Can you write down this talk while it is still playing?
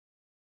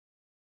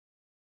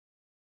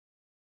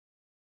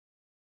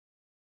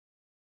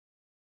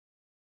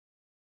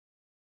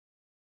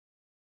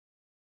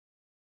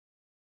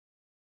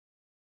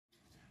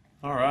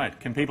All right.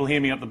 Can people hear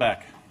me up the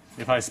back?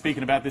 If I speak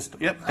about this...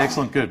 Yep,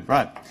 excellent, good,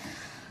 right.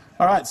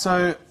 All right,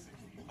 so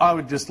I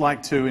would just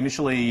like to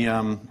initially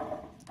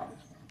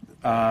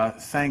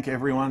thank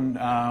everyone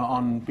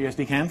on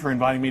BSDCan for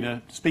inviting me to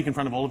speak in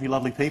front of all of you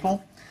lovely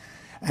people.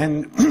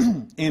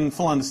 And in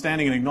full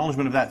understanding and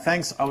acknowledgement of that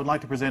thanks, I would like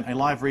to present a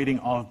live reading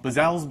of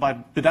Bedazzled by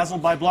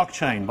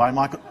Blockchain by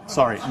Michael...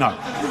 Sorry, no.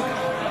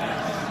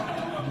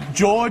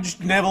 George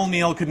Neville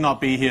Neal could not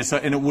be here,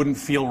 and it wouldn't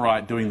feel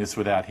right doing this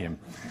without him.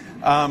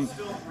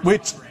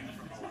 Which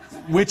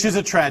is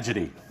a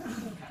tragedy.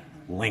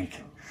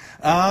 Link.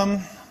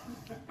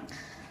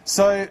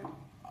 So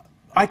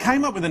I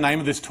came up with the name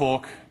of this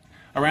talk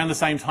around the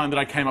same time that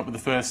I came up with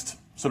the first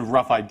sort of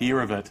rough idea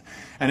of it,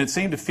 and it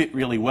seemed to fit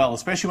really well,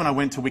 especially when I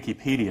went to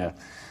Wikipedia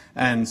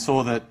and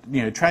saw that,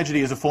 you know, tragedy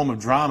is a form of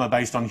drama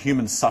based on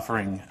human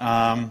suffering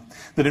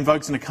that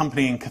invokes an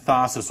accompanying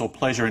catharsis or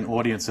pleasure in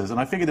audiences. And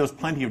I figured there was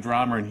plenty of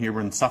drama and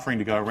human suffering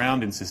to go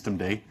around in System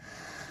D,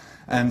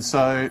 and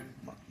so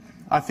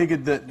I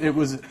figured that it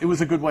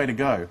was a good way to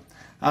go.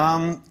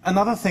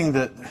 Another thing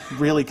that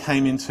really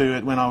came into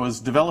it when I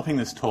was developing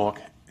this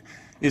talk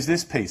is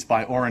this piece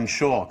by Oren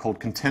Shaw called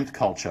Contempt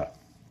Culture.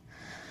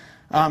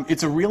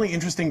 It's a really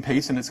interesting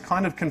piece, and it's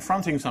kind of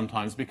confronting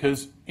sometimes,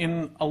 because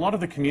in a lot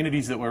of the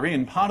communities that we're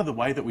in, part of the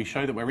way that we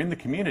show that we're in the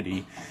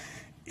community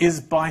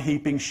is by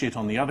heaping shit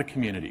on the other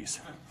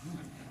communities.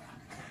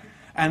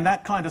 And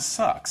that kind of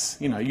sucks.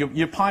 You know,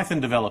 your Python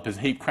developers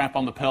heap crap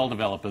on the Perl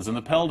developers, and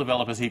the Perl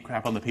developers heap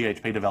crap on the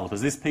PHP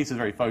developers. This piece is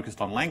very focused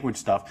on language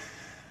stuff,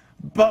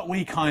 but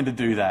we kind of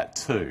do that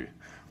too.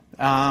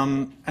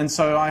 And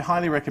so I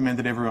highly recommend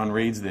that everyone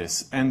reads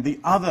this. And the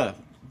other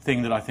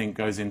thing that I think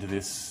goes into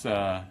this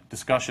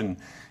discussion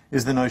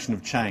is the notion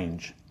of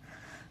change.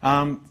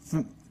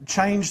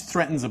 Change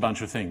threatens a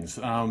bunch of things,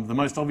 the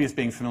most obvious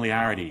being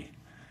familiarity.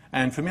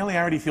 And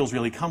familiarity feels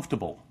really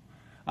comfortable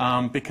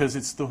because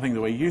it's the thing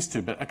that we're used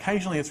to, but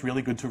occasionally it's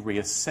really good to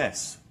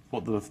reassess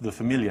what the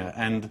familiar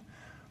and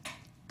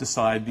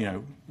decide, you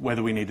know,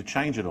 whether we need to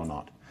change it or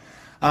not.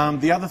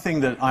 The other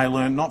thing that I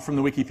learned, not from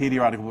the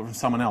Wikipedia article but from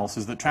someone else,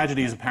 is that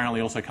tragedies apparently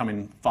also come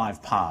in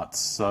 5 parts.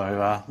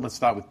 So let's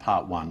start with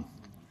part 1.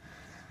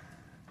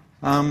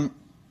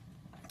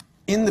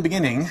 In the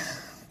beginning,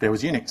 there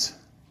was UNIX.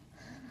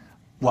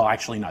 Well,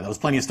 actually, no, there was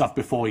plenty of stuff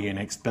before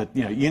UNIX, but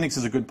you know, UNIX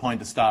is a good point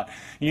to start.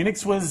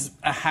 UNIX was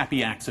a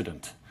happy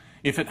accident.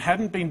 If it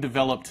hadn't been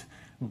developed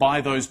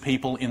by those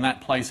people in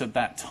that place at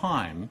that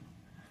time,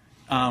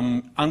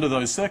 under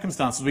those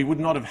circumstances, we would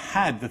not have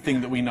had the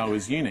thing that we know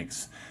as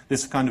UNIX,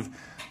 this kind of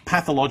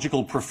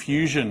pathological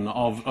profusion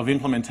of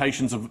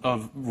implementations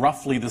of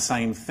roughly the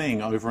same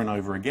thing over and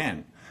over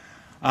again.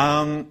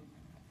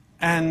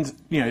 And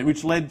you know,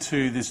 which led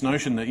to this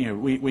notion that, you know,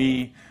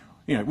 we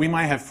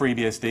may have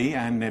FreeBSD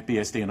and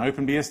NetBSD and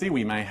OpenBSD,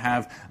 we may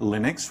have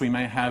Linux, we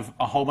may have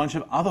a whole bunch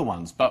of other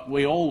ones, but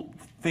we all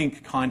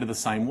think kind of the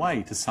same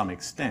way to some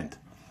extent.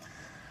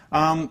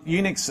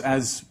 UNIX,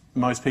 as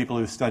most people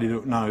who've studied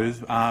it know,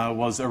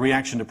 was a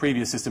reaction to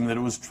previous system that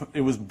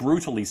it was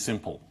brutally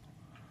simple.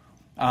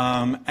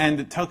 And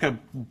it took a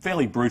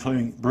fairly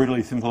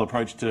brutally simple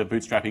approach to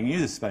bootstrapping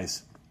user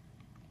space.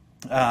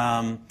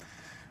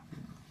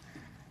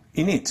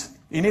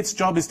 Init's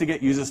job is to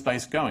get user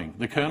space going.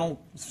 The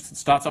kernel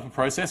starts up a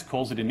process,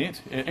 calls it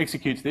init, it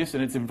executes this,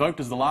 and it's invoked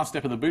as the last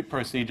step of the boot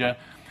procedure.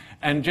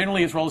 And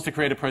generally its role is to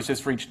create a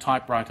process for each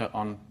typewriter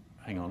on...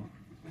 Hang on.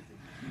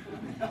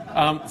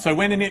 So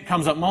when init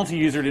comes up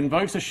multi-user, it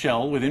invokes a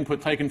shell with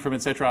input taken from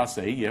its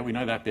src, yeah, we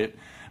know that bit,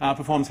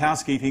 performs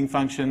housekeeping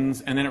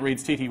functions, and then it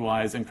reads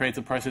TTYs and creates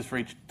a process for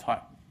each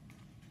type.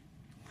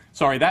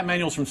 Sorry, that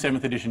manual's from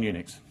 7th edition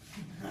Unix.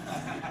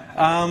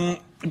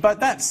 But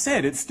that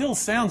said, it still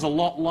sounds a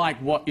lot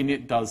like what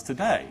init does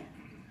today,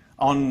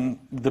 on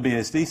the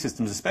BSD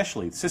systems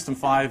especially. System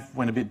 5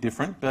 went a bit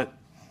different, but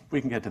we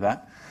can get to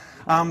that.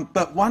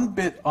 But one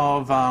bit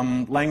of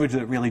language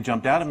that really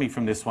jumped out at me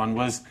from this one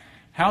was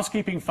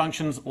housekeeping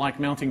functions like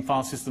mounting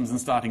file systems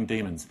and starting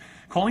daemons.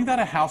 Calling that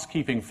a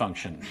housekeeping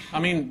function, I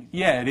mean,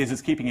 yeah, it is,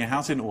 it's keeping your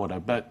house in order,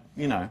 but,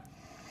 you know.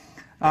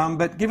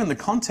 But given the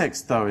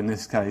context, though, in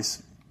this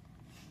case,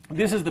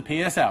 this is the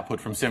PS output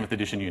from 7th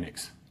edition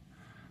Unix.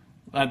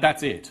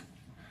 That's it.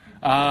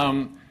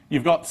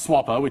 You've got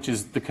swapper, which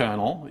is the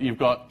kernel. You've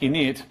got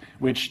init,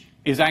 which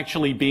is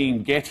actually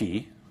being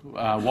getty,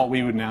 what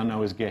we would now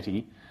know as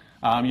getty.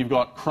 You've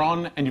got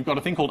cron, and you've got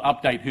a thing called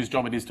update, whose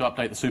job it is to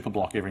update the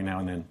superblock every now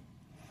and then.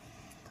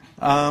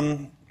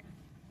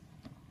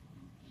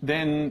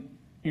 Then,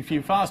 if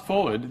you fast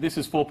forward, this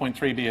is 4.3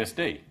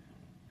 BSD.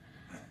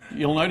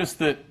 You'll notice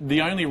that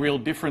the only real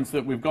difference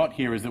that we've got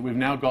here is that we've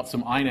now got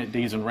some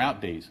inetDs and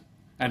routeDs,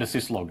 and a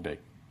syslogd.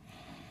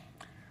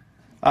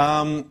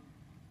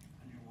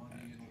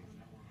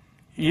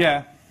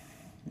 Yeah.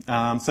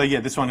 So yeah,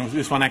 this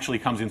one actually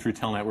comes in through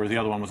Telnet, whereas the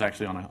other one was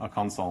actually on a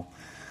console.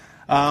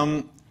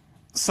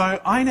 So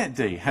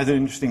inetD has an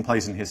interesting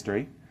place in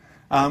history.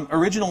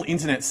 Original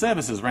internet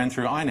services ran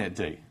through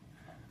inetD.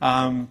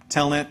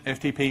 Telnet,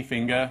 FTP,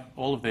 Finger,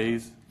 all of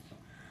these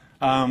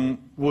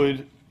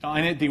would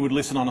inetd would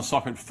listen on a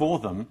socket for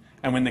them,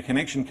 and when the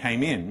connection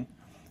came in,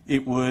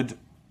 it would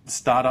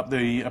start up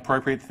the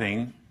appropriate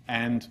thing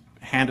and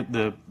hand it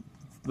the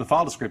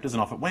file descriptors,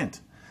 and off it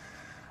went.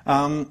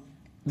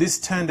 This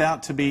turned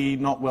out to be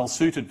not well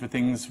suited for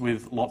things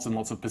with lots and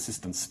lots of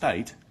persistent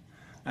state.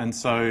 And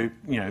so,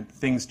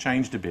 things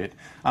changed a bit.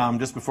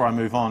 Just before I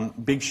move on,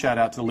 big shout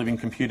out to the Living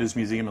Computers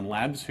Museum and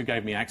Labs who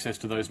gave me access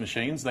to those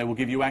machines. They will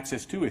give you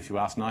access too if you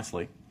ask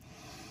nicely.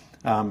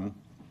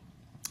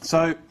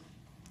 So,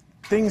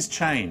 things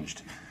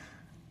changed.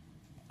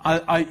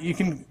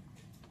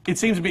 It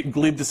seems a bit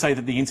glib to say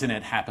that the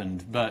internet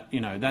happened, but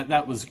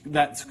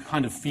that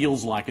kind of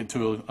feels like it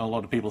to a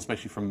lot of people,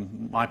 especially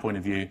from my point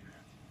of view.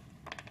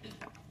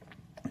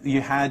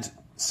 You had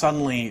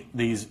suddenly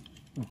these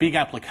big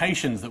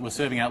applications that were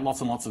serving out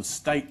lots and lots of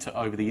state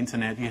over the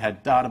internet. You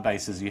had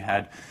databases, you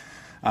had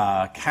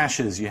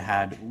caches, you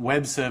had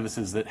web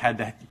services that had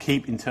to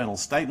keep internal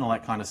state and all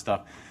that kind of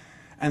stuff.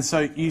 And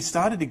so you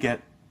started to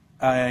get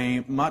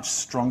a much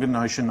stronger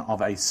notion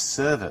of a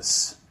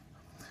service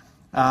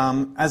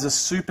as a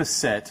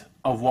superset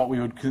of what we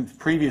would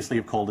previously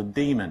have called a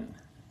daemon.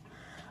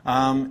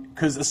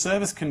 Because a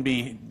service can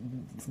be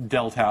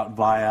dealt out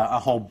via a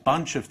whole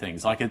bunch of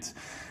things. Like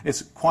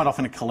it's quite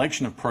often a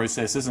collection of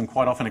processes and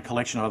quite often a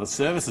collection of other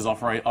services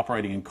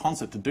operating in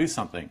concert to do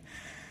something.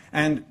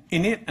 And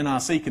init and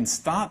RC can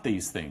start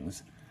these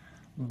things,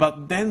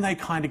 but then they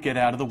kind of get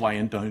out of the way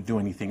and don't do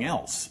anything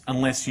else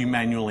unless you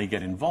manually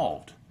get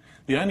involved.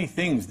 The only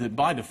things that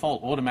by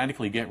default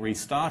automatically get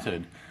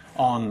restarted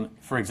on,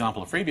 for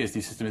example, a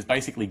FreeBSD system is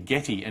basically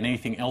Getty and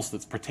anything else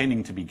that's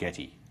pretending to be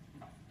Getty.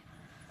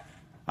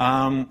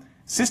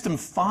 System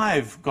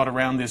 5 got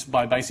around this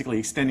by basically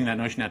extending that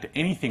notion out to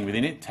anything with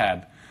init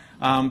tab.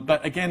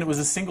 But again, it was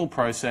a single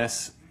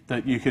process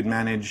that you could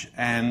manage,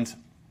 and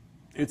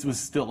it was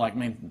still like,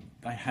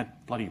 they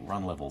had bloody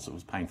run levels. It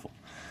was painful.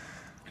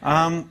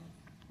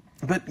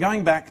 But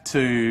going back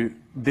to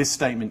this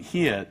statement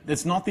here,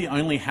 it's not the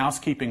only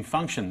housekeeping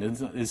function.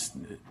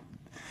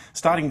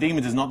 Starting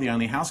daemons is not the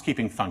only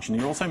housekeeping function.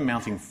 You're also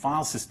mounting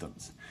file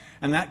systems.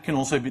 And that can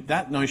also be,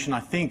 that notion, I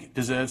think,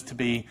 deserves to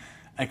be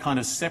a kind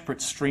of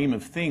separate stream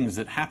of things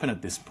that happen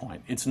at this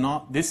point.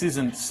 This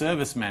isn't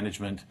service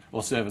management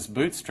or service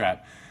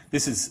bootstrap.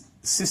 This is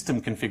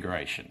system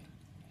configuration.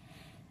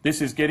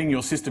 This is getting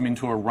your system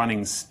into a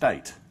running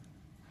state.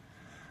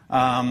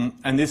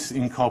 And this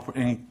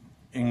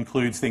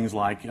includes things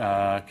like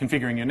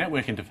configuring your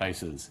network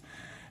interfaces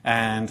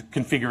and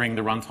configuring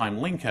the runtime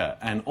linker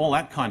and all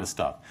that kind of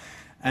stuff.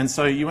 And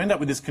so you end up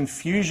with this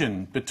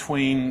confusion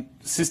between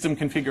system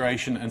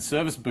configuration and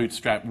service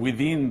bootstrap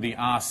within the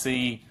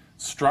RC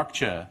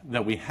structure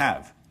that we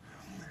have.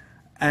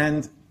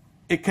 And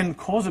it can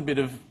cause a bit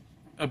of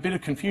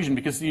confusion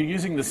because you're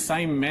using the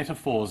same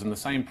metaphors and the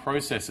same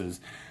processes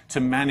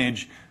to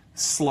manage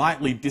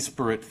slightly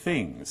disparate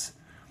things.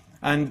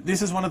 And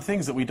this is one of the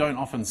things that we don't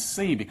often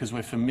see because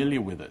we're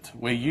familiar with it.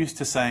 We're used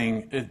to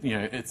saying,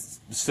 it's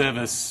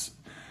service,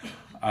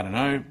 I don't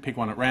know, pick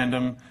one at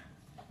random,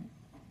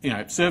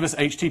 service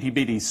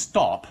HTTPD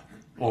stop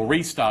or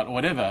restart or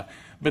whatever.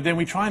 But then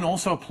we try and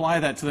also apply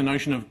that to the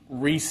notion of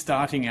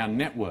restarting our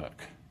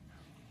network,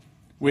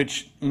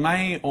 which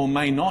may or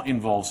may not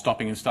involve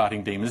stopping and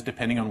starting daemons,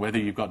 depending on whether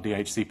you've got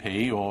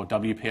DHCP or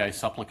WPA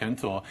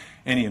supplicant or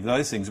any of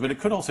those things. But it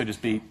could also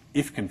just be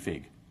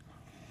ifconfig.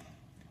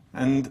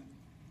 And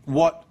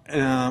what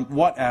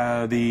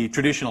the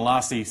traditional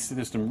RC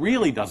system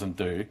really doesn't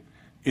do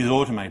is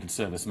automated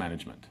service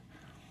management.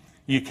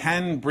 You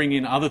can bring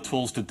in other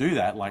tools to do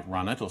that, like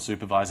Runit or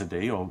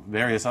SupervisorD or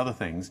various other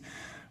things.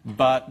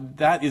 But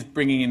that is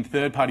bringing in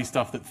third-party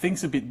stuff that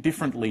thinks a bit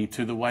differently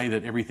to the way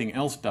that everything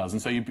else does.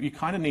 And so you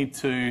kind of need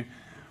to...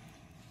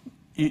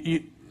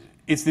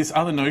 it's this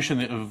other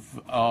notion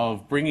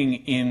of bringing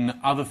in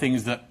other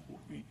things that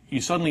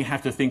you suddenly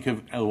have to think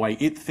of the way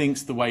it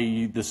thinks, the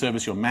way the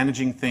service you're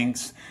managing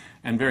thinks,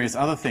 and various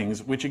other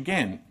things, which,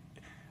 again,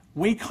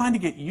 we kind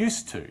of get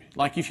used to.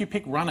 Like, if you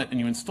pick Runit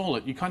and you install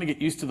it, you kind of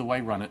get used to the way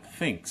Runit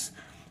thinks.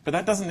 But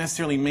that doesn't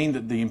necessarily mean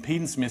that the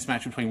impedance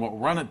mismatch between what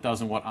Runit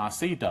does and what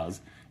RC does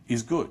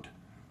is good.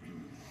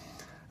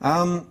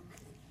 And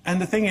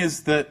the thing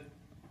is that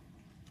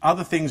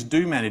other things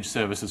do manage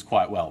services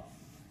quite well.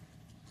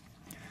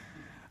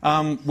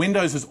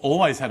 Windows has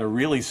always had a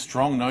really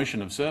strong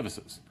notion of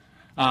services.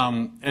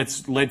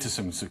 It's led to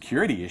some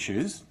security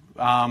issues.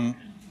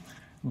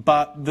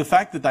 But the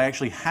fact that they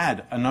actually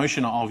had a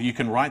notion of you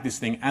can write this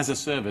thing as a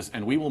service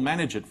and we will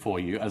manage it for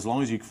you as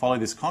long as you follow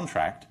this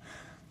contract,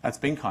 that's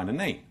been kind of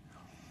neat.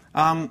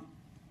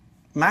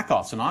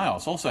 macOS and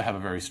iOS also have a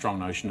very strong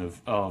notion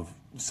of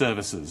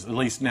services, at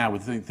least now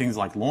with things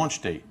like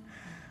launchd,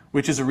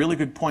 which is a really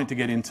good point to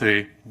get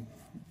into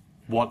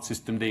what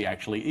systemd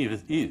actually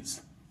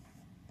is.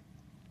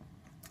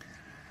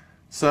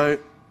 So,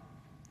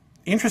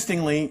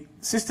 interestingly,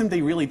 systemd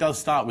really does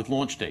start with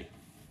launchd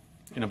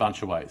in a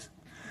bunch of ways.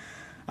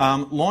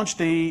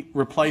 Launchd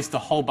replaced a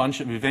whole bunch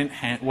of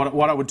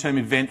what I would term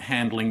event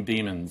handling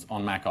daemons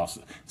on macOS.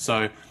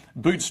 So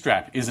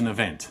bootstrap is an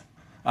event.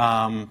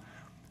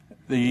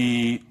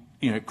 The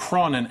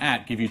cron and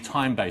at give you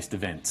time-based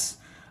events.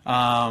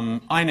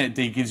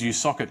 inetd gives you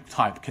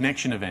socket-type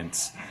connection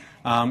events.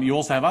 You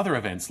also have other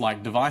events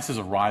like devices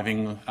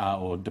arriving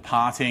or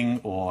departing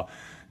or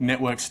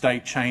network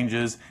state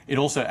changes. It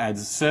also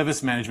adds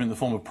service management in the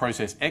form of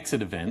process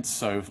exit events,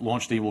 so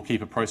launchd will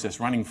keep a process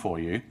running for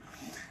you.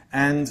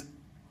 And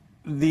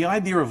the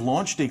idea of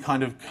launchd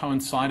kind of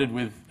coincided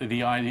with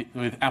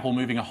Apple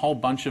moving a whole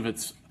bunch of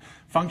its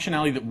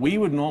functionality that we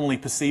would normally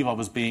perceive of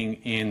as being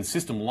in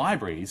system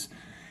libraries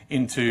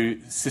into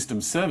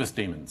system service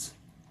daemons.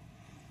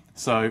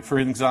 So, for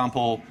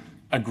example,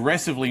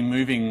 aggressively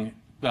moving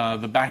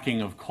the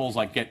backing of calls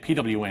like get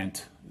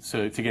pwent,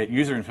 so to get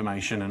user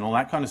information and all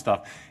that kind of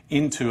stuff,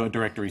 into a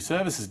directory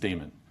services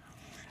daemon.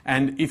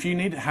 And if you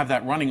need to have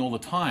that running all the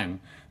time,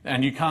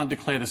 and you can't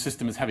declare the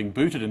system as having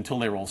booted until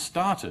they're all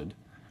started,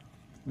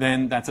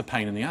 then that's a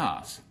pain in the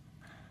ass.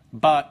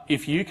 But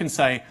if you can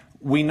say,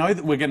 we know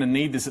that we're going to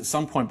need this at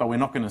some point, but we're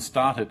not going to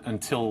start it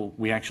until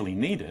we actually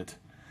need it,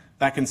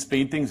 that can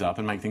speed things up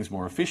and make things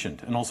more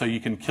efficient. And also you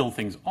can kill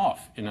things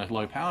off in a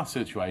low power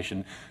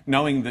situation,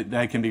 knowing that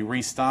they can be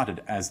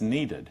restarted as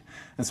needed.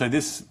 And so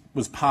this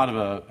was part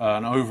of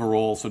an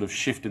overall sort of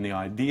shift in the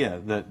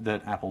idea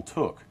that Apple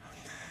took.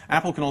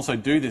 Apple can also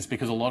do this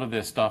because a lot of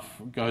their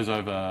stuff goes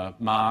over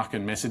Mark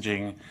and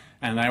messaging,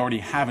 and they already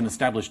have an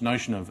established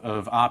notion of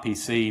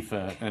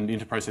RPC and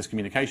inter-process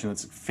communication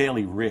that's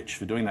fairly rich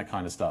for doing that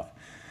kind of stuff.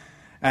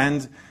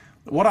 And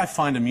what I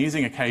find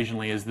amusing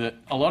occasionally is that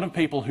a lot of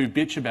people who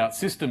bitch about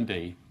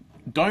systemd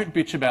don't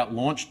bitch about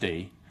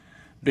launchd,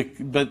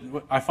 but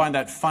I find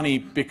that funny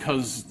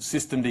because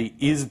systemd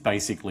is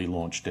basically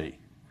launchd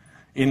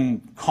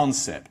in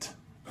concept.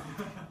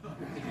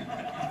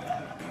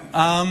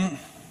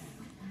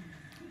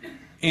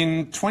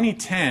 In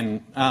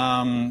 2010,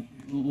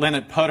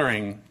 Lennart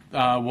Poettering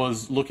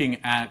was looking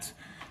at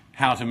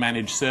how to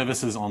manage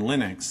services on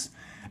Linux.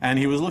 And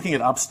he was looking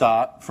at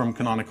Upstart from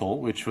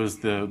Canonical, which was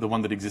the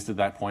one that existed at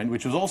that point,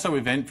 which was also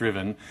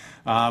event-driven,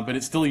 but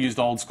it still used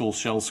old-school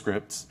shell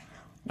scripts.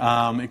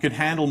 It could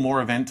handle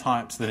more event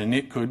types than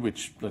init could,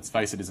 which, let's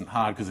face it, isn't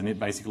hard because init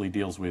basically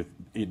deals with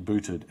it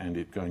booted and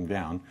it going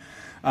down.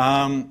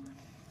 But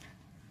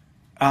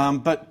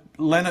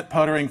Lennart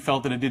Poettering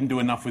felt that it didn't do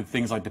enough with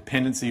things like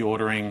dependency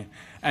ordering.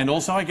 And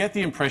also I get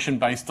the impression,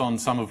 based on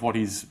some of what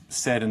he's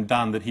said and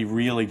done, that he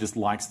really just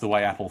likes the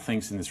way Apple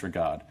thinks in this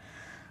regard.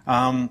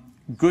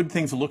 Good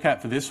thing to look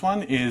at for this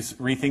one is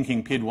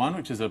Rethinking PID1,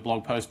 which is a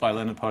blog post by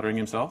Lennart Poettering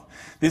himself.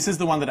 This is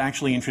the one that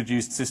actually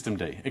introduced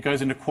systemd. It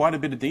goes into quite a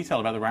bit of detail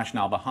about the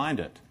rationale behind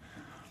it.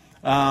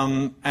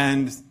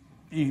 And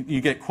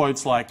you get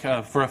quotes like,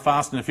 for a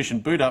fast and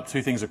efficient boot up,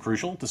 two things are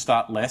crucial: to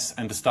start less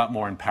and to start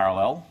more in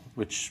parallel,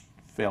 which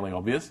is fairly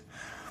obvious.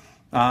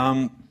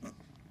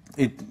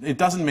 It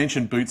doesn't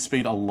mention boot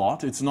speed a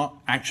lot. It's not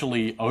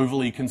actually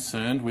overly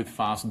concerned with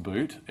fast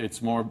boot.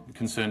 It's more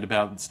concerned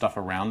about stuff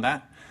around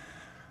that.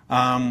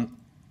 An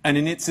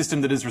init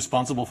system that is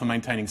responsible for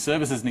maintaining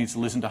services needs to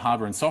listen to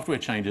hardware and software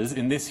changes.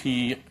 In this,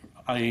 he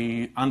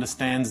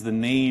understands the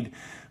need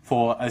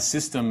for a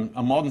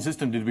modern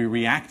system to be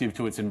reactive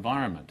to its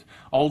environment.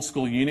 Old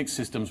school Unix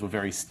systems were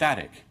very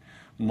static.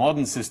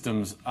 Modern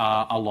systems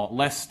are a lot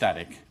less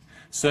static.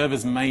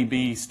 Servers may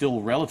be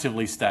still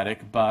relatively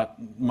static, but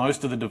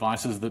most of the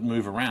devices that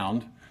move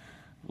around,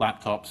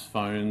 laptops,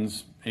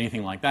 phones,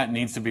 anything like that,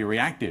 needs to be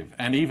reactive.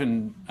 And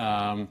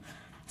even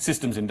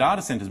systems in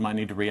data centers might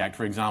need to react.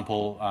 For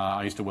example,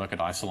 I used to work at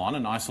Isilon,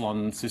 and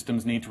Isilon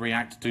systems need to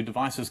react to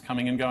devices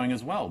coming and going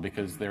as well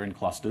because they're in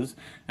clusters,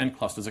 and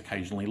clusters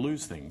occasionally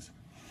lose things.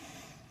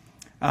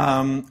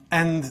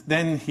 And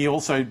then he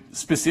also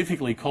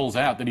specifically calls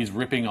out that he's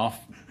ripping off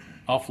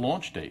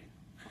launchd.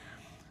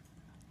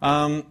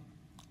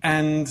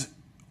 And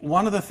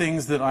one of the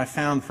things that I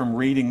found from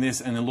reading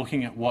this and then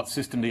looking at what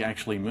systemd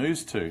actually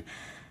moves to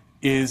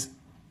is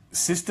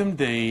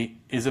systemd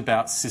is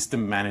about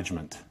system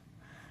management,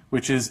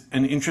 which is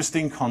an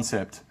interesting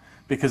concept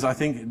because I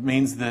think it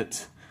means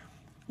that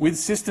with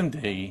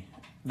systemd,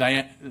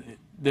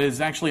 there's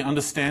actually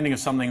understanding of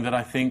something that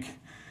I think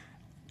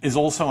is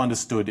also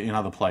understood in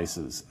other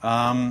places.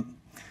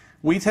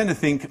 We tend to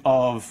think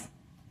of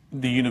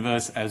the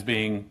universe as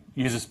being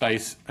user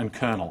space and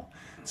kernel.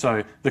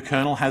 So the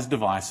kernel has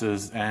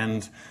devices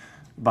and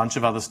a bunch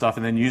of other stuff,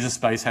 and then user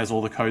space has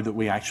all the code that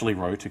we actually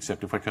wrote,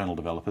 except if we're kernel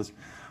developers.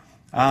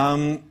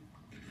 But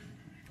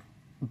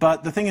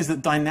the thing is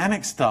that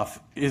dynamic stuff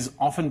is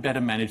often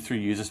better managed through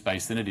user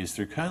space than it is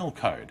through kernel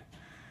code.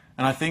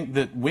 And I think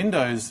that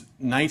Windows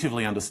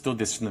natively understood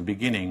this from the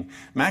beginning.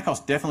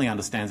 macOS definitely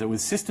understands it. With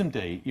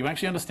systemd, you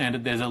actually understand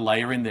that there's a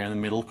layer in there in the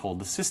middle called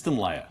the system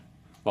layer,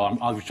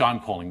 which I'm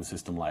calling the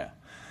system layer.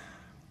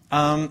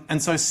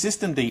 And so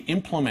systemd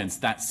implements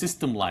that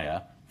system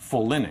layer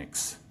for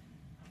Linux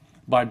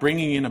by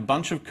bringing in a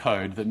bunch of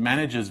code that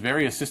manages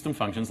various system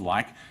functions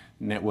like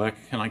network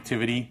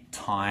connectivity,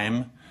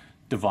 time,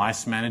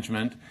 device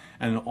management,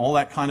 and all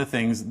that kind of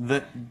things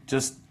that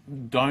just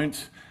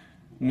don't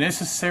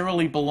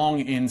necessarily belong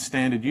in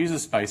standard user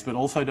space, but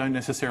also don't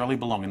necessarily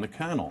belong in the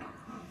kernel.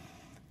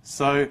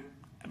 So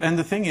And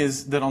the thing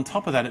is that on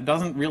top of that, it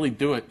doesn't really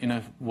do it in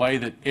a way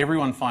that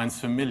everyone finds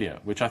familiar,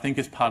 which I think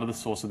is part of the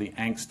source of the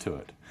angst to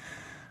it.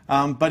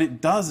 But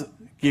it does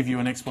give you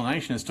an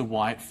explanation as to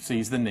why it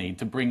sees the need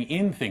to bring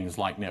in things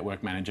like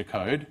network manager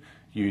code,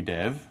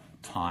 udev,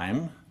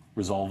 time,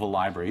 resolver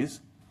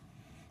libraries,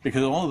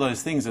 because all of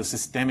those things are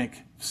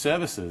systemic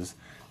services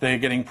that are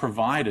getting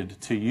provided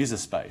to user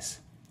space.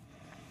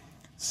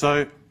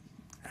 So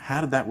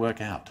how did that work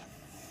out?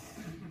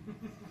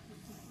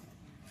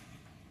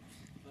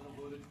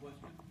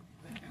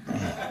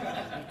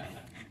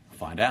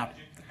 Find out.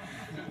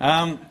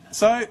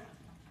 So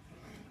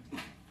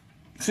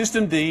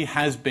systemd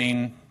has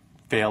been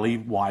fairly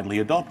widely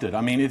adopted.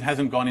 I mean, it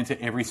hasn't gone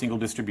into every single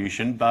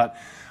distribution, but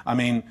I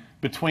mean,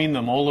 between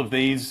them, all of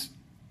these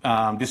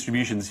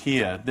distributions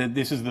here,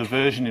 this is the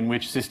version in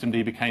which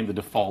systemd became the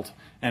default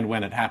and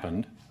when it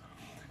happened.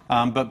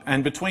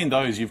 And between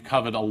those, you've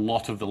covered a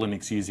lot of the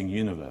Linux-using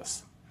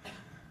universe.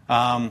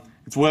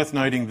 It's worth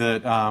noting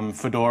that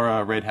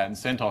Fedora, Red Hat, and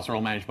CentOS are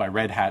all managed by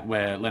Red Hat,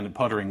 where Leonard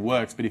Pottering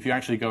works. But if you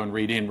actually go and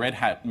read in, Red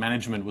Hat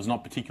management was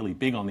not particularly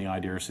big on the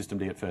idea of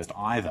systemd at first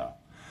either.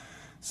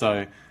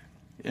 So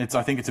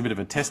I think it's a bit of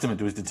a testament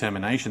to his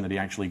determination that he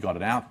actually got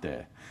it out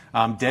there.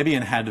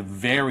 Debian had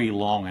very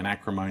long and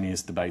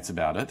acrimonious debates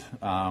about it,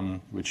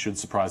 which should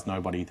surprise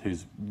nobody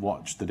who's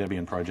watched the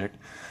Debian project.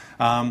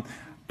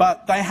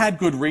 But they had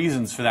good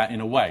reasons for that in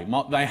a way.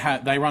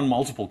 They run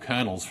multiple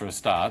kernels for a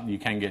start. You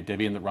can get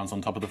Debian that runs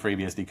on top of the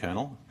FreeBSD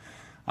kernel.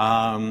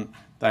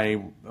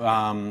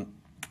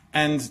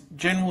 And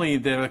generally,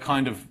 they're a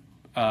kind of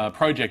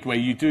project where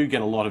you do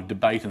get a lot of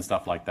debate and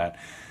stuff like that.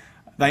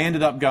 They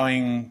ended up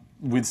going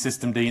with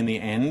systemd in the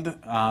end.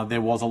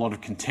 There was a lot of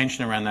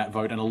contention around that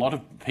vote, and a lot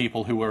of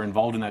people who were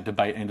involved in that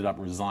debate ended up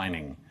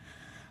resigning.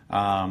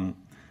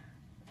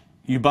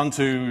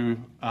 Ubuntu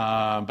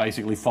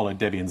basically followed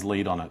Debian's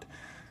lead on it.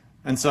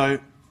 And so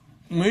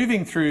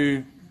moving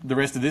through the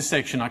rest of this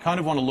section, I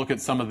kind of want to look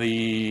at some of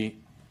the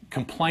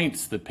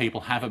complaints that people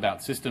have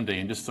about systemd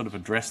and just sort of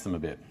address them a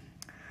bit.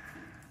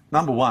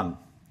 Number one,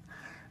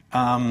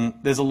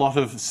 there's a lot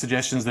of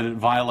suggestions that it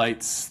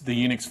violates the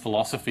Unix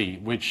philosophy,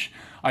 which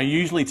I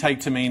usually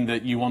take to mean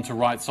that you want to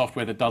write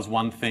software that does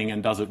one thing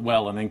and does it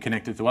well and then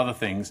connect it to other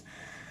things.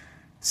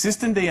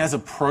 Systemd as a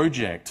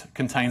project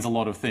contains a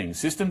lot of things.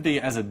 Systemd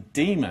as a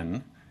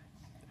daemon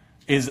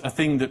is a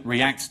thing that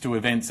reacts to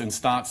events and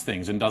starts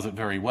things and does it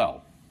very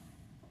well.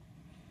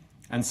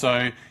 And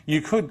so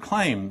you could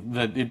claim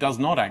that it does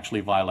not actually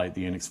violate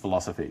the Unix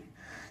philosophy.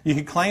 You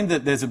could claim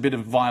that there's a bit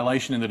of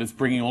violation in that it's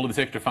bringing all of this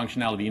extra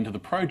functionality into the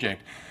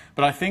project.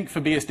 But I think for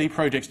BSD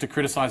projects to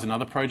criticize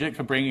another project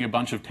for bringing a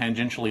bunch of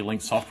tangentially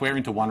linked software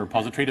into one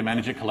repository to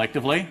manage it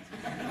collectively,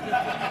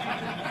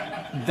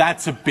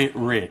 that's a bit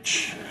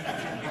rich.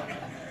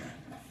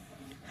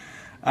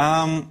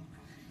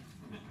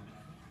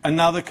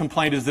 Another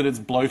complaint is that it's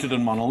bloated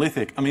and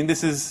monolithic. I mean,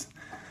 this is,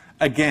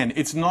 again,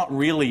 it's not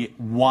really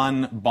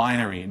one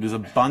binary. There's a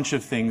bunch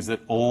of things that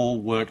all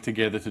work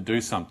together to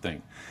do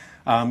something.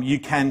 You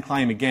can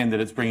claim, again, that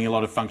it's bringing a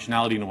lot of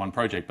functionality into one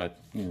project, but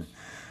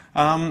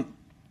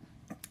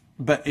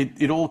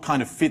it all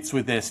kind of fits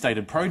with their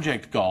stated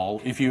project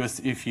goal if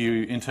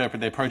you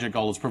interpret their project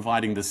goal as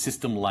providing the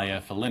system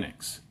layer for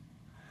Linux.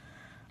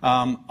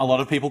 A lot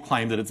of people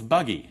claim that it's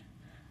buggy.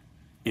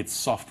 It's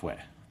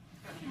software.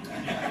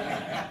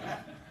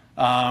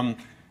 I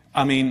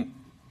mean,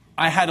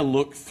 I've had a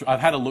look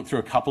through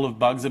a couple of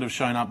bugs that have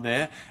shown up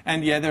there,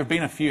 and yeah, there have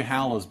been a few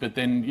howlers, but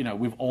then, you know,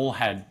 we've all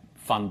had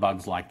fun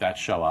bugs like that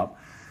show up.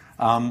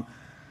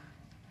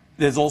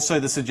 There's also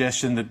the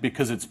suggestion that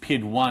because it's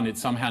PID1, it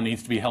somehow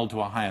needs to be held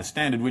to a higher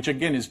standard, which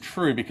again is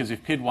true, because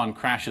if PID1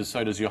 crashes,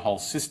 so does your whole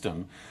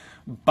system.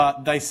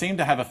 But they seem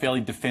to have a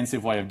fairly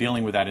defensive way of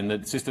dealing with that, in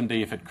that systemd,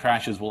 if it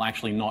crashes, will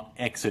actually not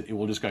exit. It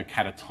will just go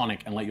catatonic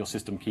and let your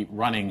system keep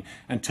running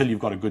until you've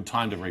got a good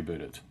time to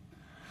reboot it.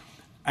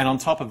 And on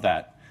top of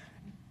that,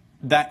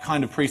 that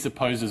kind of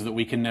presupposes that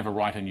we can never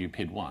write a new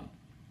PID1,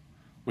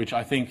 which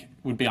I think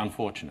would be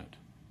unfortunate.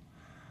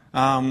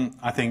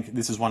 I think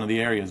this is one of the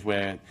areas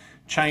where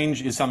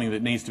change is something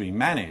that needs to be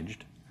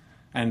managed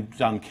and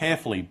done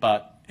carefully,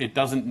 but it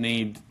doesn't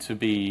need to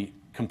be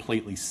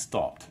completely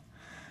stopped.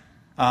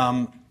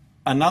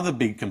 Another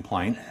big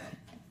complaint.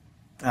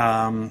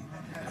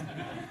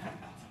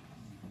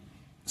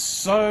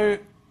 So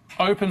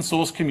open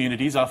source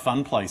communities are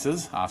fun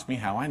places. Ask me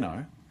how I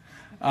know.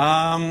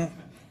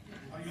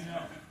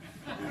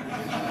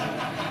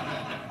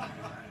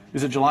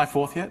 Is it July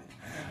 4th yet?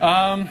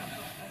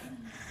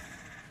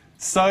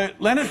 So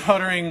Leonard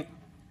Pottering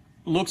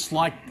looks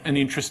like an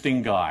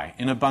interesting guy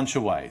in a bunch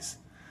of ways.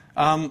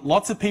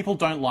 Lots of people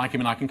don't like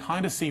him, and I can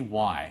kind of see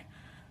why.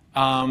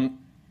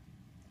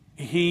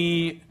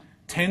 He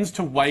tends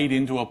to wade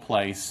into a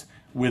place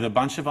with a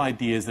bunch of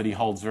ideas that he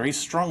holds very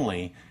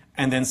strongly,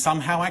 and then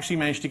somehow actually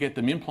manage to get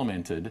them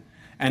implemented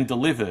and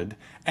delivered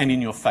and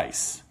in your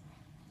face.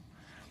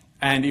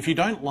 And if you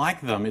don't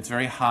like them, it's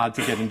very hard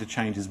to get him to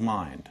change his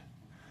mind.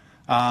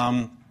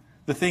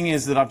 The thing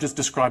is that I've just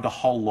described a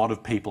whole lot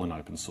of people in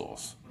open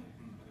source.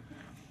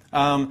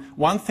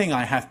 One thing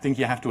I think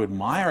you have to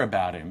admire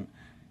about him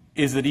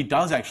is that he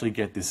does actually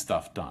get this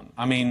stuff done.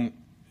 I mean,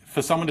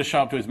 for someone to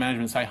show up to his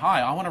management and say,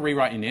 hi, I want to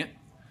rewrite your init,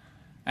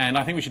 and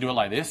I think we should do it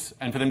like this,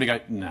 and for them to go,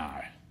 no.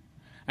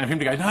 And for him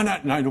to go,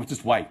 no,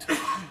 just wait.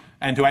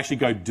 And to actually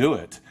go do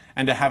it,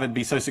 and to have it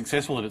be so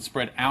successful that it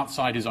spread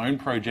outside his own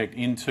project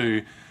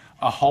into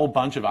a whole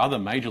bunch of other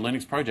major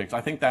Linux projects,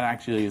 I think that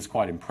actually is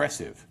quite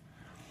impressive.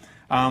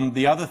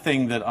 The other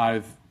thing that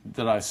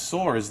I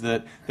saw is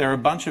that there are a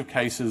bunch of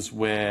cases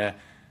where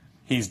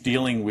he's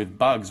dealing with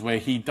bugs where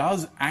he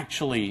does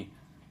actually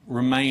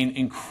remain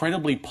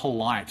incredibly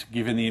polite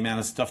given the amount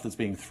of stuff that's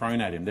being thrown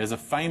at him. There's a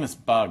famous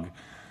bug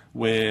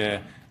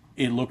where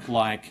it looked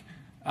like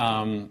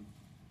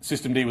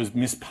systemd was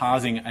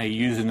misparsing a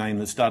username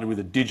that started with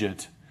a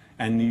digit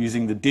and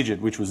using the digit,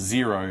 which was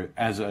 0,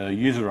 as a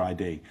user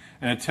ID.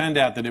 And it turned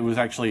out that it was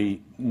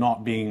actually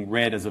not being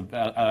read as it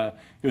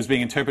was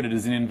being interpreted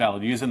as an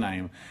invalid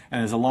username.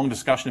 And there's a long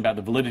discussion about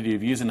the validity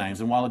of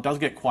usernames. And while it does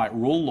get quite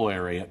rule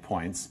lawyery at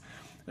points,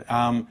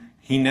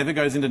 he never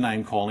goes into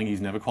name calling. He's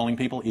never calling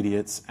people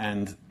idiots.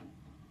 And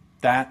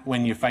that,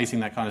 when you're facing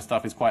that kind of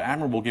stuff, is quite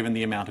admirable given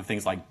the amount of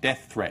things like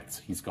death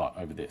threats he's got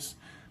over this,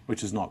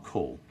 which is not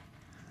cool.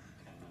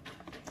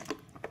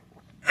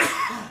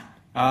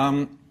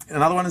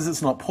 Another one is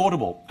it's not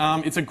portable.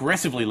 It's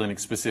aggressively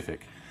Linux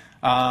specific,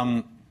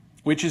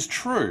 which is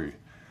true.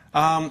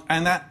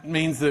 And that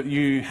means that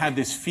you have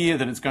this fear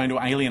that it's going to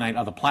alienate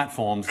other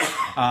platforms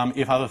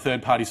if other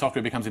third-party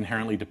software becomes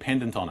inherently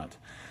dependent on it.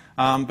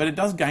 But it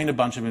does gain a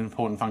bunch of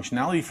important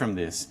functionality from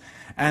this.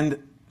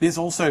 And this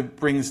also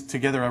brings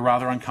together a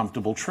rather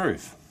uncomfortable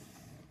truth.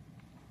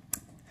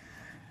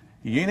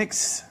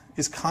 Unix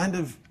is kind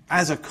of,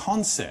 as a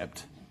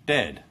concept,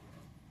 dead.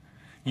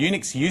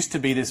 Unix used to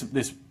be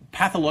this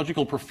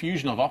pathological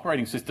profusion of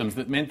operating systems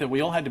that meant that we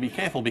all had to be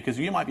careful because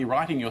you might be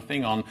writing your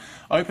thing on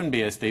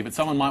OpenBSD, but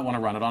someone might want to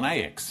run it on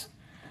AX.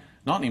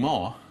 Not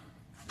anymore.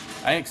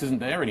 AX isn't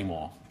there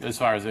anymore, as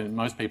far as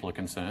most people are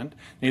concerned.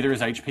 Neither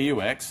is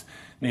HPUX,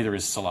 neither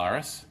is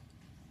Solaris,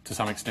 to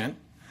some extent.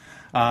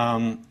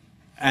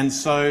 And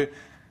so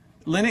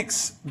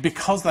Linux,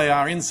 because they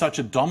are in such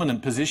a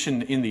dominant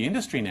position in the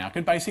industry now,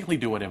 can basically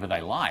do whatever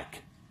they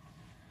like.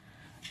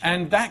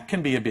 And that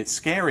can be a bit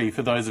scary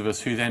for those of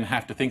us who then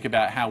have to think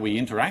about how we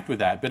interact with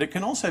that, but it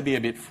can also be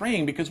a bit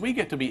freeing because we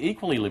get to be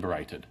equally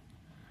liberated.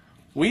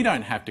 We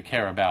don't have to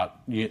care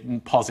about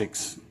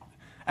POSIX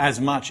as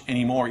much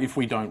anymore if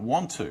we don't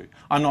want to.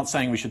 I'm not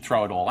saying we should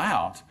throw it all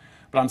out,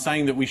 but I'm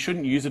saying that we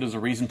shouldn't use it as a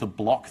reason to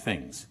block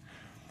things.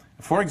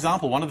 For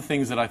example, one of the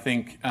things that I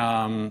think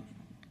that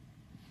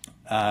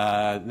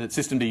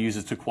systemd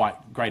uses to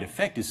quite great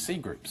effect is C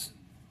groups.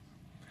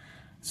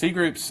 C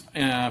groups,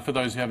 for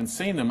those who haven't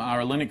seen them,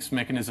 are a Linux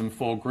mechanism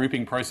for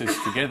grouping processes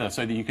together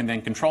so that you can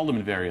then control them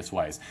in various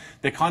ways.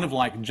 They're kind of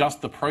like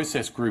just the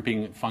process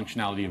grouping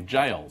functionality of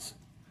jails.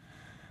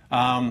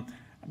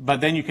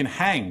 But then you can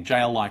hang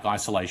jail-like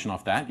isolation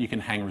off that. You can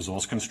hang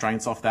resource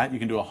constraints off that. You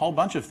can do a whole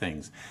bunch of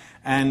things.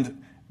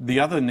 And the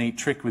other neat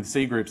trick with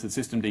C groups that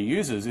systemd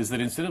uses is that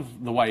instead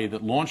of the way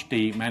that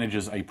launchd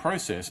manages a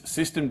process,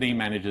 systemd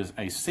manages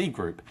a C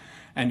group.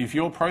 And if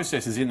your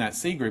process is in that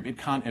C group, it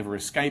can't ever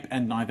escape,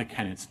 and neither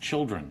can its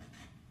children.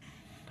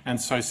 And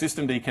so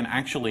systemd can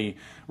actually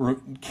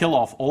kill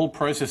off all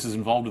processes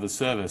involved with the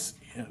service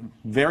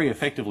very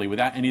effectively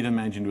without any of them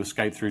managing to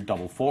escape through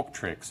double fork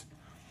tricks.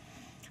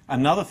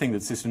 Another thing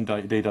that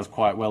systemd does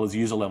quite well is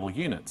user-level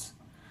units.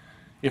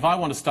 If I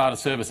want to start a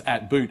service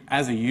at boot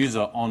as a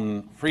user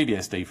on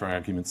FreeBSD, for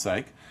argument's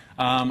sake,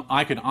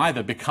 I could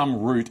either become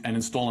root and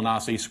install an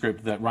RC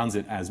script that runs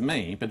it as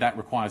me, but that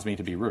requires me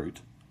to be root.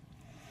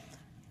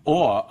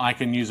 Or I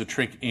can use a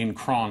trick in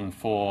cron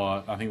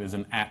for, I think there's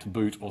an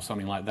 @boot or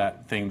something like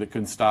that thing that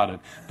can start it.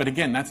 But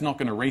again, that's not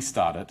going to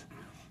restart it.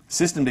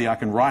 Systemd, I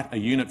can write a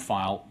unit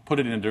file, put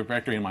it in a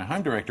directory in my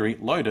home directory,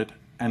 load it,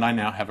 and I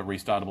now have a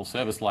restartable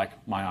service like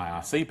my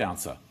IRC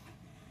bouncer.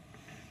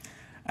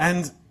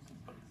 And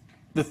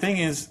the thing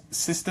is,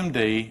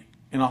 systemd,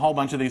 in a whole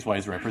bunch of these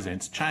ways,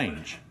 represents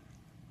change.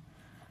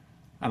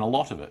 And a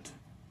lot of it.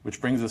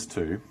 Which brings us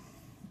to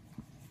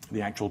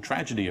the actual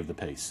tragedy of the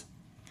piece.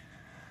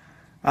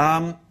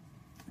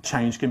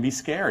 Change can be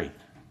scary,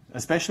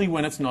 especially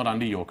when it's not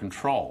under your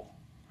control.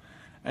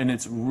 And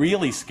it's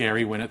really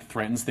scary when it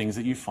threatens things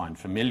that you find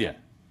familiar.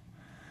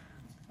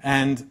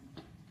 And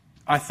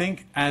I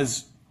think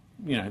as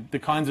the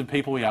kinds of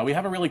people we are, we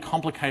have a really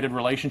complicated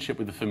relationship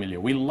with the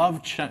familiar. We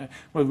love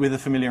with the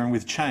familiar and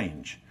with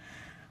change.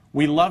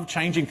 We love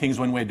changing things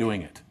when we're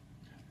doing it.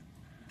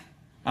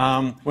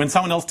 When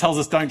someone else tells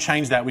us don't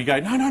change that, we go,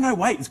 no,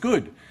 wait, it's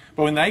good.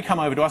 But when they come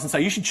over to us and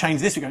say, you should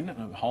change this, we go, no,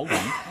 hold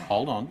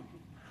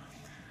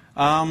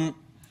on.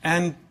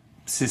 And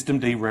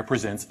systemd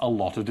represents a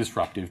lot of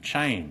disruptive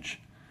change.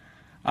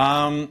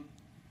 And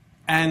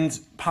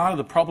part of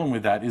the problem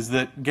with that is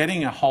that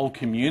getting a whole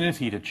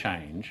community to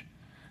change,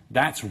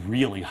 that's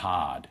really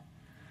hard.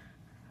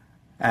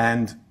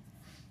 And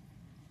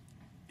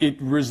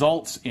it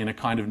results in a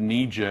kind of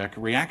knee-jerk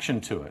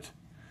reaction to it.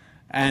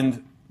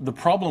 And the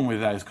problem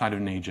with those kind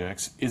of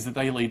knee-jerks is that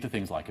they lead to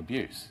things like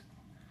abuse.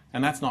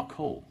 And that's not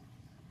cool.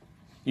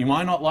 You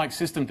might not like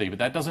systemd, but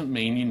that doesn't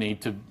mean you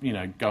need to,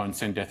 go and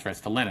send death threats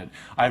to Leonard.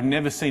 I've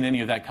never seen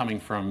any of that coming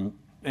from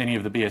any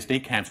of the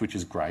BSD camps, which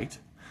is great.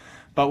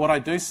 But what I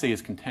do see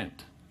is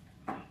contempt.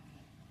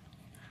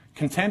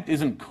 Contempt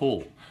isn't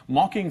cool.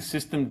 Mocking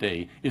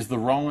systemd is the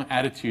wrong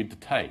attitude to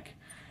take.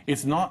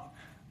 It's not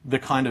the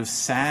kind of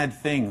sad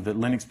thing that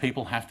Linux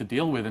people have to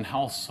deal with and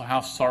how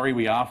sorry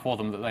we are for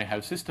them that they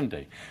have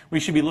systemd. We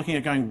should be looking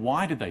at going,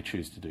 why did they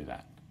choose to do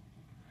that?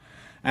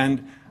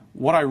 And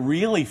what I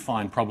really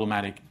find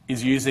problematic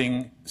is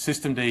using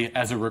systemd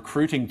as a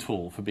recruiting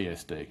tool for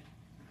BSD.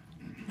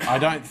 I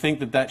don't think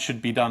that that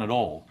should be done at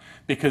all.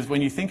 Because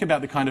when you think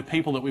about the kind of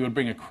people that we would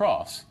bring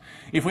across,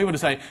 if we were to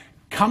say,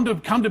 come to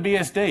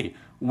BSD,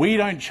 we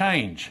don't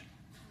change.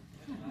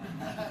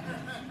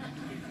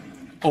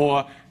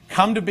 Or,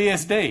 come to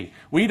BSD,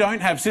 we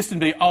don't have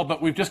systemd, oh,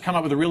 but we've just come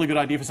up with a really good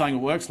idea for something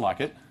that works like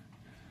it.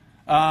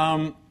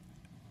 I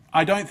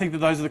don't think that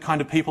those are the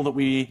kind of people that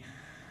we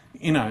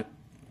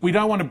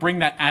don't want to bring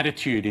that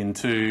attitude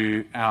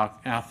into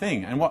our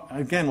thing. And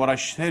what I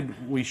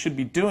said we should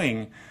be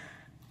doing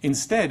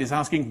instead is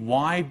asking,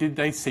 why did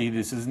they see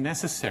this as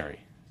necessary?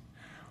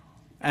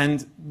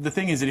 And the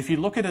thing is that if you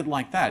look at it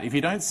like that, if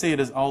you don't see it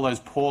as, oh, those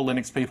poor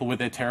Linux people with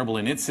their terrible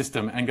init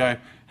system, and go,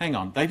 hang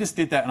on, they just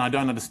did that and I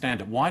don't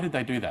understand it. Why did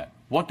they do that?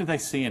 What did they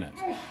see in it?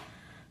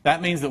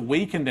 That means that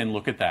we can then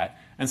look at that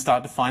and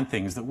start to find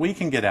things that we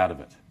can get out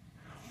of it.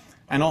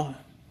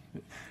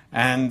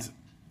 And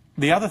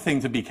the other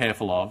thing to be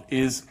careful of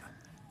is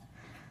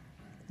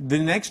the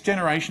next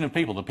generation of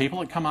people, the people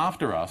that come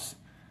after us,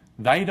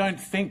 they don't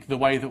think the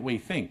way that we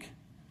think,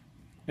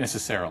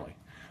 necessarily.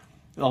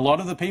 A lot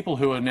of the people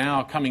who are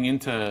now coming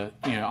into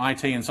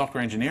IT and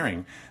software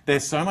engineering, they're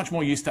so much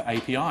more used to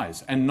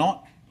APIs, and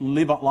not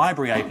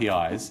library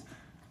APIs,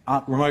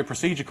 remote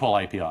procedure call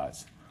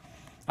APIs.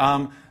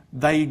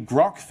 They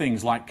grok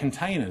things like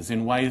containers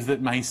in ways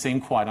that may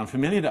seem quite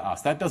unfamiliar to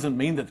us. That doesn't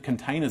mean that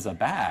containers are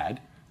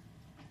bad,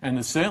 and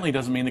it certainly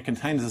doesn't mean that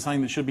containers are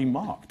something that should be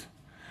mocked.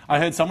 I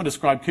heard someone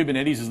describe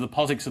Kubernetes as the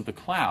POSIX of the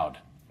cloud.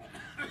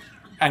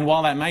 And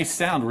while that may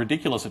sound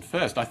ridiculous at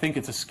first, I think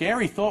it's a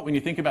scary thought when you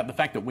think about the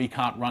fact that we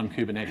can't run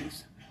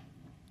Kubernetes.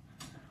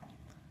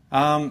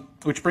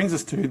 Which brings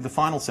us to the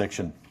final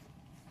section.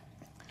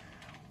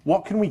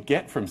 What can we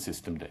get from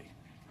systemd?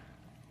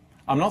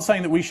 I'm not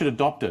saying that we should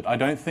adopt it. I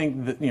don't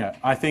think that,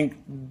 I think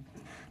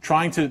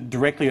trying to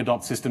directly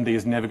adopt systemd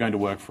is never going to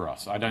work for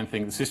us. I don't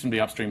think the systemd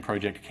upstream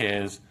project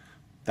cares.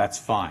 That's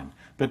fine.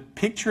 But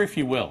picture, if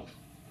you will,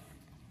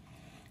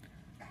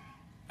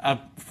 a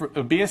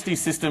BSD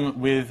system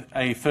with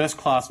a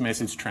first-class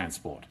message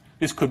transport.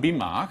 This could be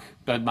Mark,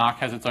 but Mark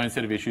has its own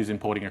set of issues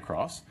importing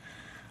across.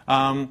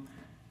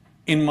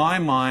 In my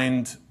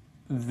mind,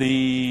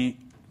 the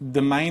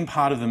main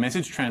part of the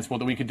message transport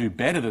that we could do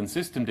better than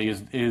systemd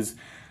is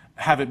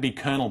have it be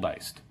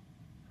kernel-based.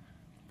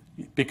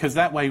 Because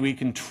that way we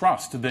can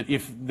trust that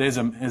if there's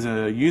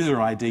a user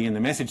ID in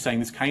the message saying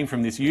this came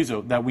from this user,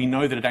 that we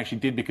know that it actually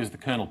did because the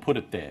kernel put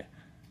it there.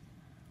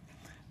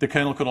 The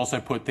kernel could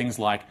also put things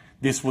like,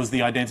 this was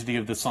the identity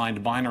of the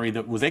signed binary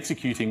that was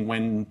executing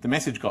when the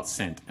message got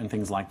sent, and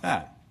things like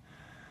that.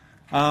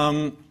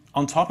 On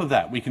top of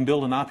that, we can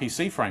build an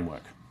RPC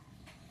framework.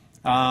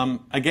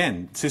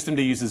 Again,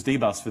 systemd uses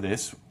dbus for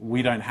this.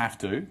 We don't have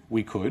to.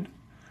 We could.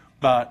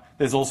 But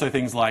there's also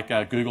things like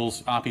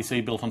Google's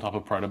RPC built on top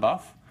of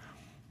protobuf,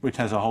 which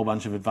has a whole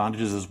bunch of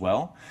advantages as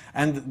well.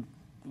 And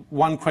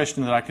one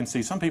question that I can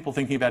see some people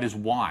thinking about is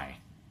why?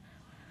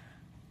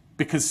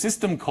 Because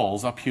system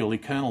calls are purely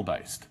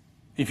kernel-based.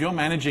 If you're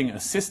managing a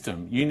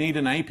system, you need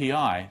an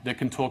API that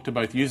can talk to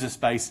both user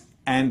space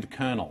and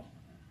kernel.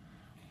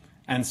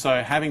 And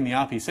so having the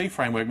RPC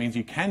framework means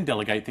you can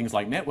delegate things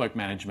like network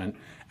management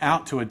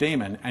out to a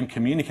daemon and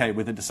communicate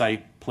with it to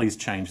say, please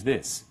change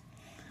this.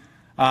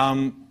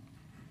 It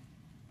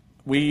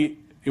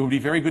would be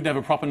very good to have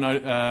a proper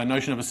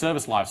notion of a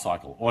service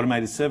lifecycle,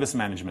 automated service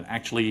management,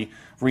 actually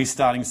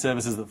restarting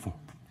services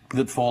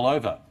that fall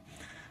over.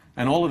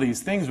 And all of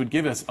these things would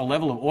give us a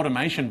level of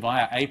automation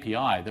via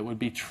API that would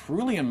be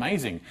truly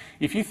amazing.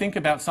 If you think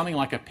about something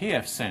like a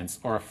pfSense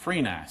or a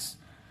FreeNAS,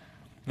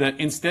 that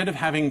instead of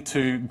having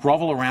to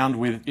grovel around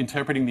with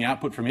interpreting the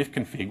output from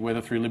ifconfig,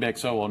 whether through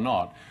libxo or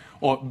not,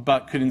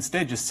 but could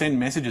instead just send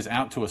messages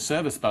out to a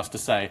service bus to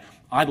say,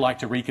 I'd like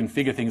to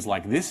reconfigure things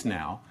like this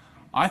now,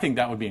 I think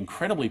that would be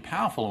incredibly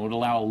powerful and would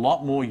allow a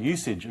lot more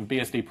usage of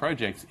BSD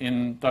projects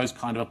in those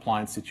kind of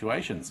appliance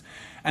situations.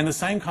 And the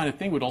same kind of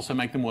thing would also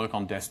make them work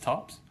on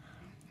desktops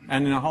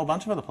and in a whole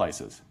bunch of other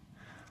places.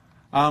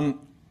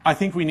 I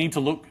think we need to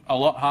look a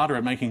lot harder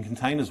at making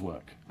containers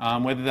work,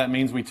 whether that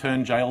means we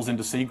turn jails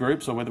into C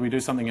groups or whether we do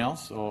something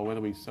else or whether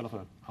we set off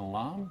an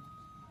alarm.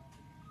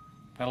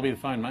 That'll be the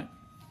phone, mate.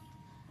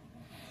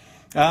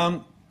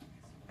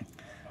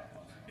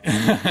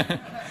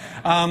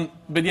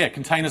 But yeah,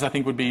 containers I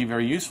think would be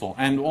very useful.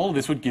 And all of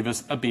this would give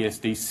us a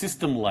BSD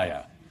system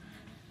layer.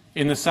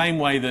 In the same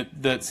way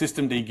that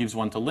systemd gives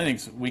one to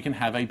Linux, we can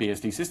have a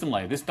BSD system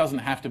layer. This doesn't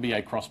have to be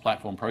a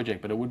cross-platform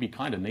project, but it would be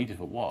kind of neat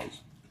if it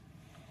was.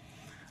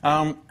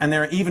 And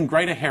there are even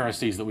greater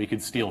heresies that we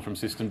could steal from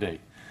systemd.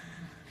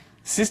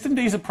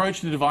 Systemd's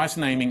approach to device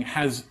naming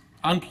has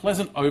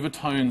unpleasant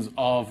overtones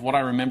of what I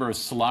remember as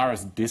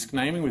Solaris disk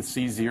naming with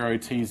C0,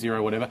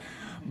 T0, whatever.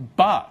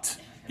 But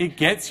it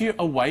gets you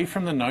away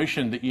from the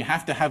notion that you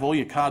have to have all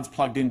your cards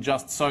plugged in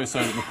just so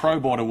that the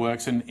probe order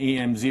works and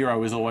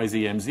EM0 is always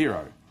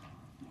EM0.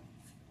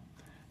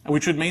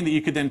 Which would mean that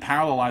you could then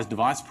parallelize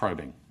device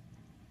probing.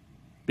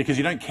 Because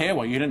you don't care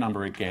what unit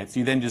number it gets.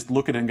 You then just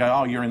look at it and go,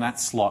 oh, you're in that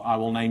slot. I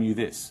will name you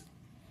this.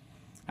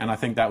 And I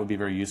think that would be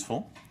very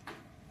useful.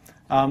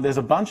 There's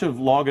a bunch of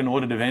log and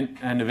audit event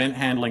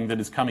handling that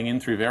is coming in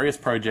through various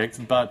projects,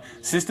 but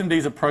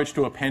systemd's approach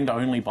to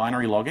append-only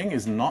binary logging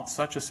is not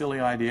such a silly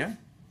idea.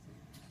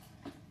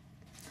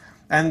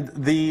 And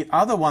the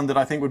other one that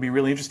I think would be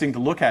really interesting to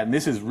look at, and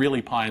this is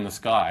really pie in the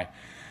sky,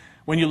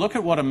 when you look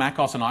at what a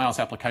macOS and iOS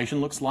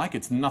application looks like,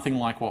 it's nothing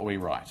like what we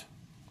write.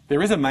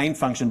 There is a main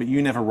function, but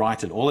you never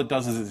write it. All it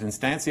does is it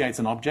instantiates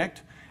an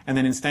object, and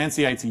then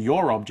instantiates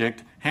your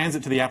object, hands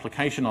it to the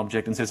application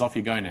object, and says, off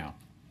you go now.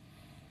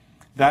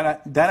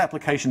 That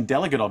application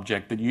delegate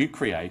object that you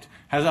create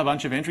has a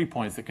bunch of entry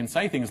points that can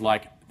say things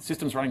like,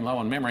 system's running low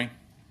on memory,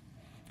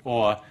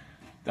 or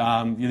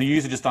the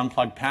user just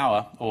unplugged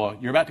power, or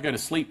you're about to go to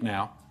sleep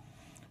now,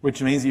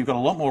 which means you've got a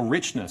lot more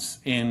richness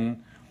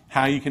in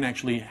how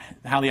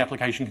the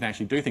application can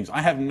actually do things.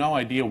 I have no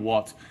idea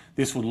what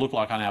this would look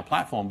like on our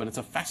platform, but it's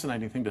a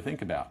fascinating thing to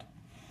think about.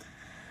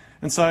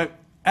 And so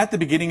at the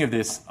beginning of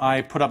this,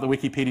 I put up the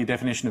Wikipedia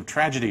definition of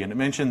tragedy, and it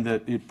mentioned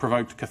that it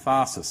provoked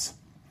catharsis.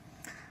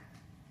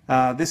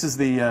 This is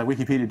the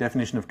Wikipedia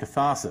definition of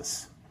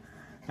catharsis,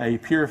 a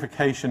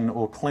purification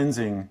or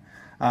cleansing,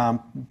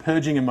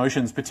 purging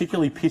emotions,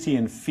 particularly pity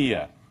and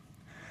fear.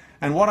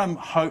 And what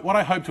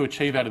I hope to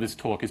achieve out of this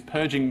talk is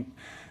purging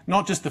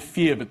not just the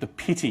fear, but the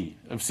pity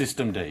of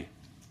systemd.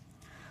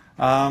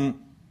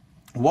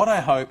 What I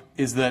hope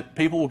is that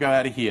people will go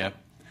out of here,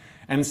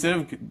 and instead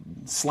of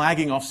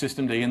slagging off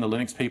systemd and the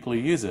Linux people who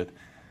use it,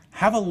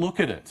 have a look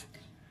at it.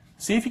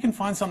 See if you can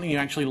find something you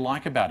actually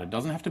like about it. It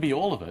doesn't have to be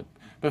all of it,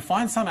 but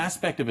find some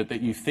aspect of it that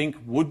you think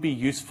would be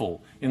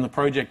useful in the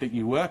project that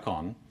you work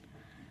on,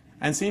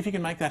 and see if you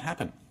can make that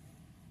happen.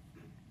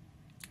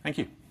 Thank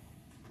you.